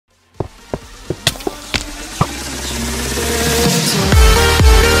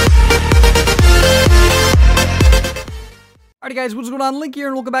Alrighty guys, what's going on? Link here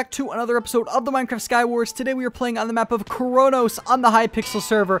and welcome back to another episode of the Minecraft Sky Wars. Today we are playing on the map of Chronos on the Hypixel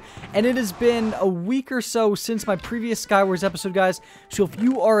server, and it has been a week or so since my previous Sky Wars episode, guys. So if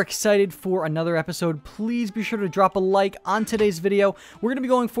you are excited for another episode, please be sure to drop a like on today's video. We're going to be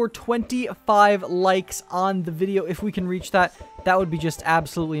going for 25 likes on the video. If we can reach that, that would be just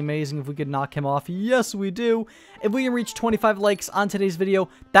absolutely amazing if we could knock him off. Yes, we do. If we can reach 25 likes on today's video,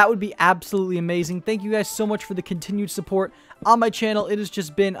 that would be absolutely amazing. Thank you guys so much for the continued support on my channel. It has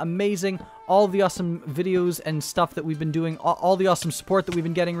just been amazing. All the awesome videos and stuff that we've been doing, all the awesome support that we've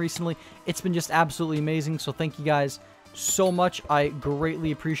been getting recently. It's been just absolutely amazing. So thank you guys so much. I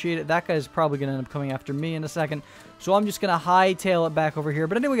greatly appreciate it. That guy's probably going to end up coming after me in a second. So I'm just going to hightail it back over here.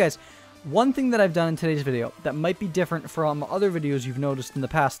 But anyway, guys, one thing that I've done in today's video that might be different from other videos you've noticed in the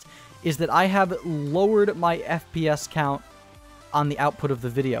past is that I have lowered my FPS count on the output of the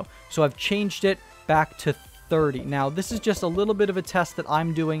video. So I've changed it back to 30. Now, this is just a little bit of a test that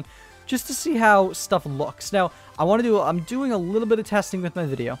I'm doing just to see how stuff looks. Now, I'm doing a little bit of testing with my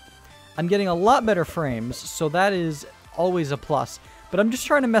video. I'm getting a lot better frames, so that is always a plus. But I'm just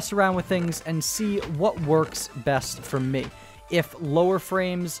trying to mess around with things and see what works best for me. If lower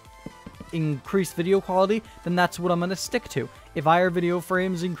frames increase video quality, then that's what I'm going to stick to. If higher video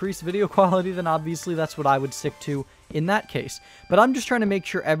frames increase video quality, then obviously that's what I would stick to in that case. But I'm just trying to make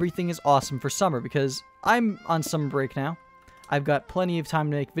sure everything is awesome for summer because I'm on summer break now. I've got plenty of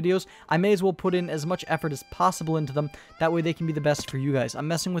time to make videos. I may as well put in as much effort as possible into them. That way they can be the best for you guys. I'm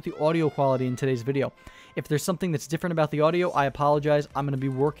messing with the audio quality in today's video. If there's something that's different about the audio, I apologize. I'm going to be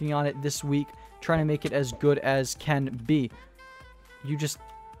working on it this week, trying to make it as good as can be. You just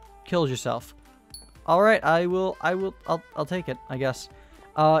killed yourself. All right, I'll take it, I guess.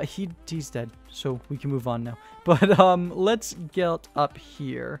 He's dead, so we can move on now. But let's get up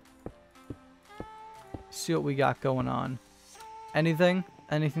here. See what we got going on. Anything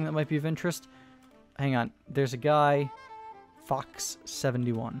that might be of interest? Hang on, there's a guy,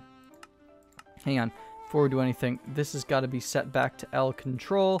 Fox71. Hang on, before we do anything, this has got to be set back to L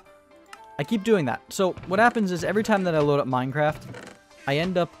control. I keep doing that. So what happens is every time that I load up Minecraft, I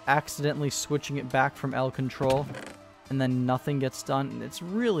end up accidentally switching it back from L control, and then nothing gets done. And it's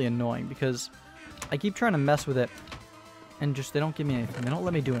really annoying because I keep trying to mess with it, and just they don't give me anything. They don't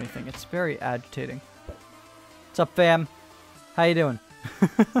let me do anything. It's very agitating. What's up, fam? How you doing?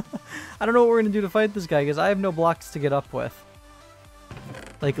 I don't know what we're going to do to fight this guy because I have no blocks to get up with.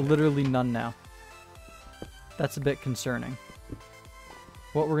 Like, literally none now. That's a bit concerning.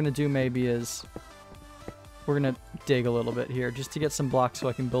 What we're going to do maybe is we're going to dig a little bit here just to get some blocks so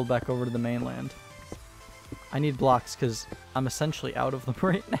I can build back over to the mainland. I need blocks because I'm essentially out of them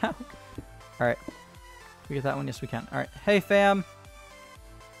right now. Alright. We get that one? Yes, we can. Alright. Hey, fam.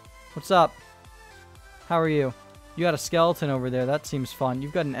 What's up? How are you? You got a skeleton over there. That seems fun.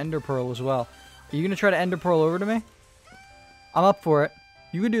 You've got an ender pearl as well. Are you going to try to ender pearl over to me? I'm up for it.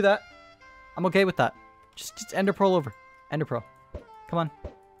 You can do that. I'm okay with that. Just ender pearl over. Ender pearl. Come on.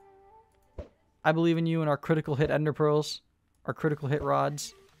 I believe in you and our critical hit ender pearls. Our critical hit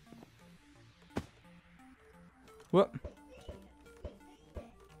rods. Whoop.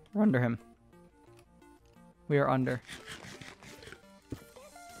 We're under him. We are under.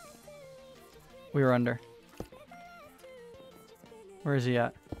 We are under. Where is he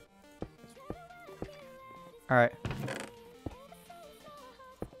at? Alright.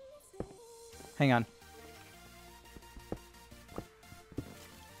 Hang on.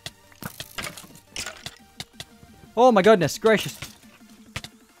 Oh my goodness gracious.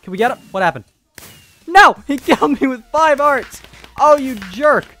 Can we get him? What happened? No! He killed me with 5 hearts! Oh, you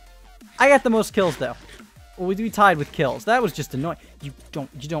jerk! I got the most kills though. Well, we tied with kills. That was just annoying. You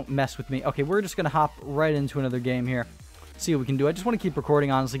don't mess with me. Okay, we're just gonna hop right into another game here. See what we can do. I just want to keep recording,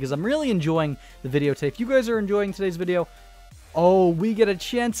 honestly, because I'm really enjoying the video today. If you guys are enjoying today's video, oh, we get a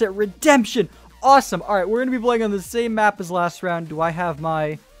chance at redemption. Awesome. All right, we're going to be playing on the same map as last round. Do I have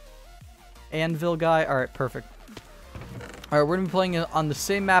my anvil guy? All right, perfect. All right, we're going to be playing on the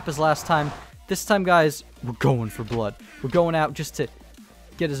same map as last time. This time, guys, we're going for blood. We're going out just to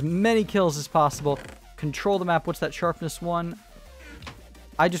get as many kills as possible. Control the map. What's that sharpness 1?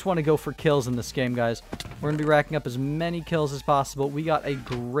 I just want to go for kills in this game, guys. We're going to be racking up as many kills as possible. We got a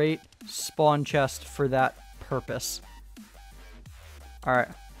great spawn chest for that purpose. Alright.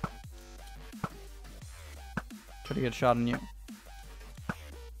 Try to get a shot on you.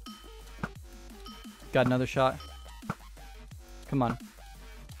 Got another shot. Come on.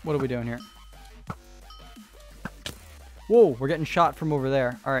 What are we doing here? Whoa, we're getting shot from over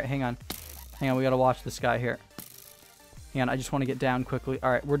there. Alright, hang on. Hang on, we gotta watch this guy here. Hang on, I just want to get down quickly.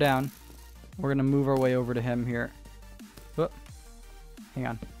 Alright, we're down. We're going to move our way over to him here. Whoop. Hang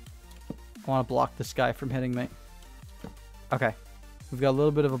on. I want to block this guy from hitting me. Okay. We've got a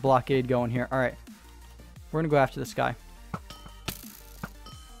little bit of a blockade going here. Alright. We're going to go after this guy.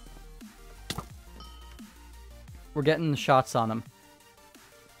 We're getting the shots on him.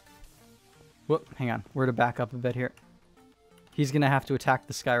 Whoop. Hang on. We're to back up a bit here. He's going to have to attack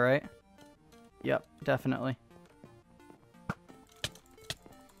this guy, right? Yep. Definitely.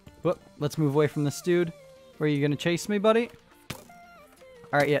 Whoop. Let's move away from this dude. Where are you going to chase me, buddy?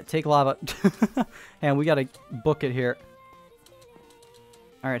 Alright, yeah, take lava. And we gotta book it here.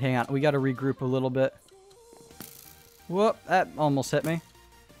 Alright, hang on. We gotta regroup a little bit. Whoop, that almost hit me.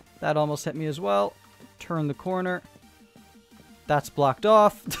 That almost hit me as well. Turn the corner. That's blocked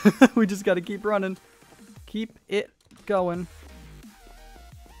off. We just gotta keep running. Keep it going.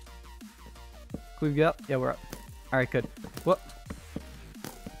 Can we get up? Yeah, we're up. Alright, good. Whoop.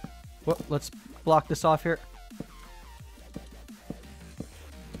 Whoop, let's block this off here.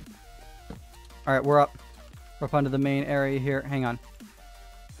 Alright, we're up. We're up onto the main area here. Hang on.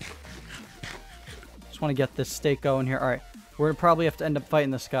 Just want to get this stake going here. Alright. We're going to probably have to end up fighting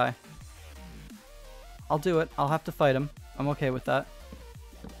this guy. I'll do it. I'll have to fight him. I'm okay with that.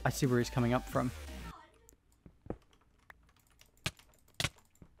 I see where he's coming up from.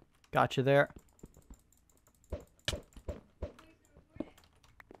 Gotcha there.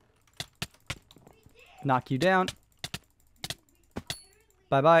 Knock you down.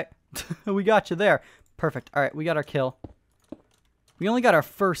 Bye-bye. We got you there. Perfect. Alright, we got our kill. We only got our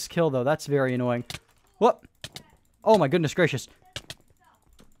first kill, though. That's very annoying. Whoop. Oh, my goodness gracious.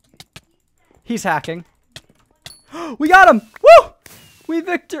 He's hacking. We got him! Woo!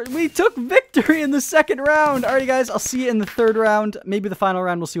 We took victory in the second round. Alrighty, guys. I'll see you in the third round. Maybe the final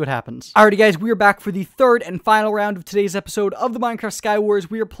round. We'll see what happens. Alrighty, guys. We are back for the third and final round of today's episode of the Minecraft Sky Wars.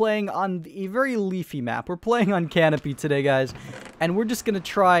 We are playing on a very leafy map. We're playing on Canopy today, guys. And we're just going to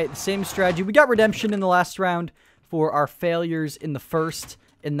try the same strategy. We got redemption in the last round for our failures in the first.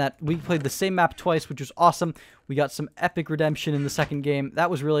 In that we played the same map twice, which was awesome. We got some epic redemption in the second game. That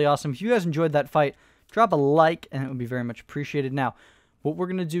was really awesome. If you guys enjoyed that fight, drop a like, and it would be very much appreciated. Now, what we're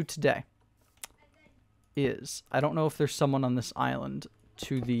going to do today is, I don't know if there's someone on this island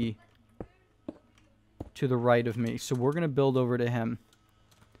to the right of me, so we're going to build over to him.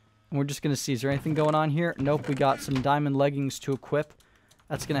 And we're just going to see, is there anything going on here? Nope, we got some diamond leggings to equip.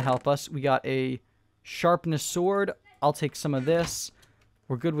 That's going to help us. We got a sharpness sword. I'll take some of this.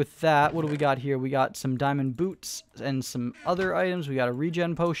 We're good with that. What do we got here? We got some diamond boots and some other items. We got a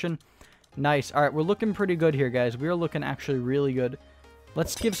regen potion. Nice. All right, we're looking pretty good here, guys. We are looking actually really good.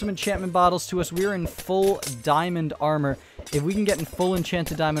 Let's give some enchantment bottles to us. We're in full diamond armor. If we can get in full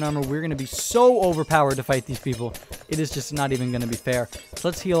enchanted diamond armor, we're going to be so overpowered to fight these people. It is just not even going to be fair. So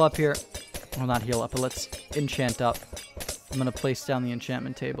let's heal up here. Well, not heal up, but let's enchant up. I'm going to place down the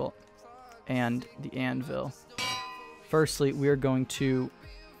enchantment table and the anvil. Firstly, we are going to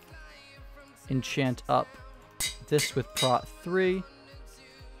enchant up this with Prot 3.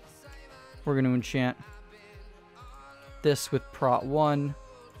 We're going to enchant this with Prot 1.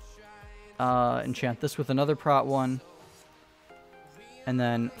 Enchant this with another Prot 1. And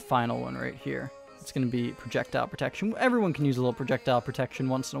then final one right here. It's going to be projectile protection. Everyone can use a little projectile protection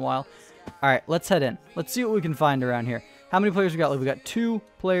once in a while. Alright, let's head in. Let's see what we can find around here. How many players we got? We got 2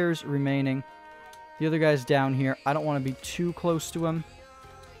 players remaining. The other guy's down here. I don't want to be too close to him.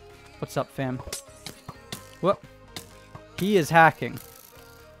 What's up, fam? Whoop. He is hacking.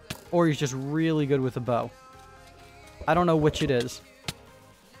 Or he's just really good with a bow. I don't know which it is.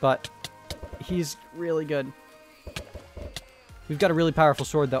 But he's really good. We've got a really powerful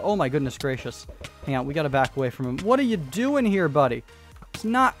sword, though. Oh, my goodness gracious. Hang on, we got to back away from him. What are you doing here, buddy? It's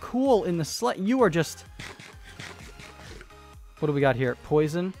not cool in the sled. You are just... What do we got here?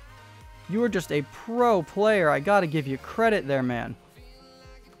 Poison? You are just a pro player. I got to give you credit there, man.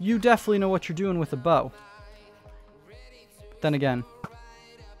 You definitely know what you're doing with a bow. Then again...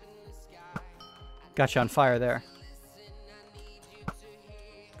 Got you on fire there.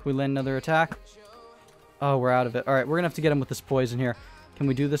 Can we land another attack? Oh, we're out of it. Alright, we're going to have to get him with this poison here. Can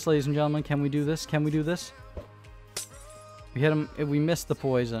we do this, ladies and gentlemen? Can we do this? Can we do this? We hit him. We missed the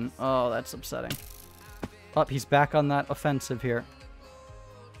poison. Oh, that's upsetting. Oh, he's back on that offensive here.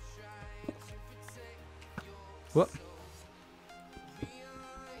 Whoop.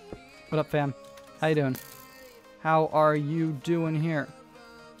 What up, fam? How you doing? How are you doing here?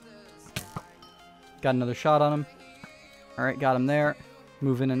 Got another shot on him. Alright, got him there.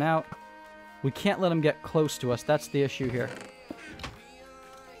 Move in and out. We can't let him get close to us. That's the issue here.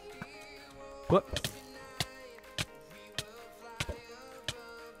 Whoop.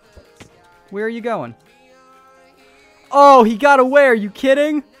 Where are you going? Oh, he got away. Are you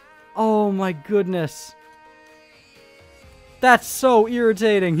kidding? Oh my goodness. That's so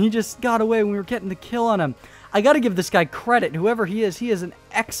irritating. He just got away when we were getting the kill on him. I gotta give this guy credit. Whoever he is an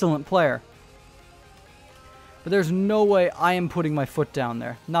excellent player. But there's no way I am putting my foot down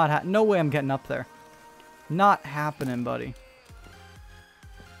there. No way I'm getting up there. Not happening, buddy.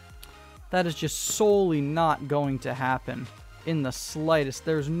 That is just solely not going to happen in the slightest.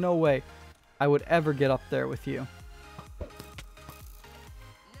 There's no way I would ever get up there with you.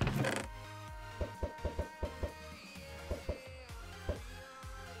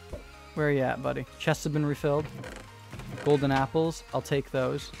 Where are you at, buddy? Chests have been refilled. Golden apples. I'll take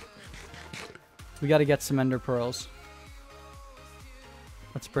those. We got to get some ender pearls.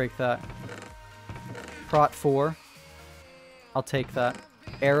 Let's break that. Prot 4. I'll take that.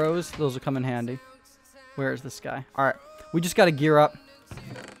 Arrows. Those will come in handy. Where is this guy? Alright. We just got to gear up.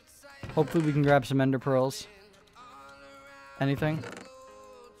 Hopefully we can grab some ender pearls. Anything?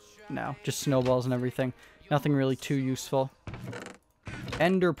 No. Just snowballs and everything. Nothing really too useful.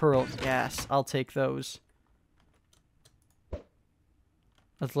 Ender pearls. Yes, I'll take those.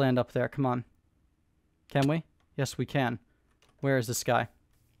 Let's land up there. Come on. Can we? Yes, we can. Where is this guy?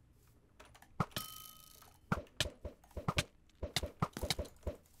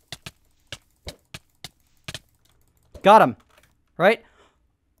 Got him. Right?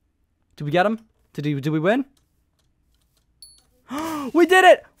 Did we get him? Did we win? We did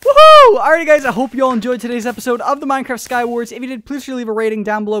it! Woohoo! Alrighty guys, I hope you all enjoyed today's episode of the Minecraft Sky Wars. If you did, please leave a rating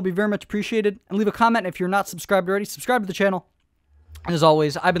down below. It'd be very much appreciated. And leave a comment if you're not subscribed already. Subscribe to the channel. And as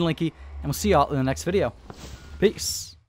always, I've been Linky, and we'll see y'all in the next video. Peace.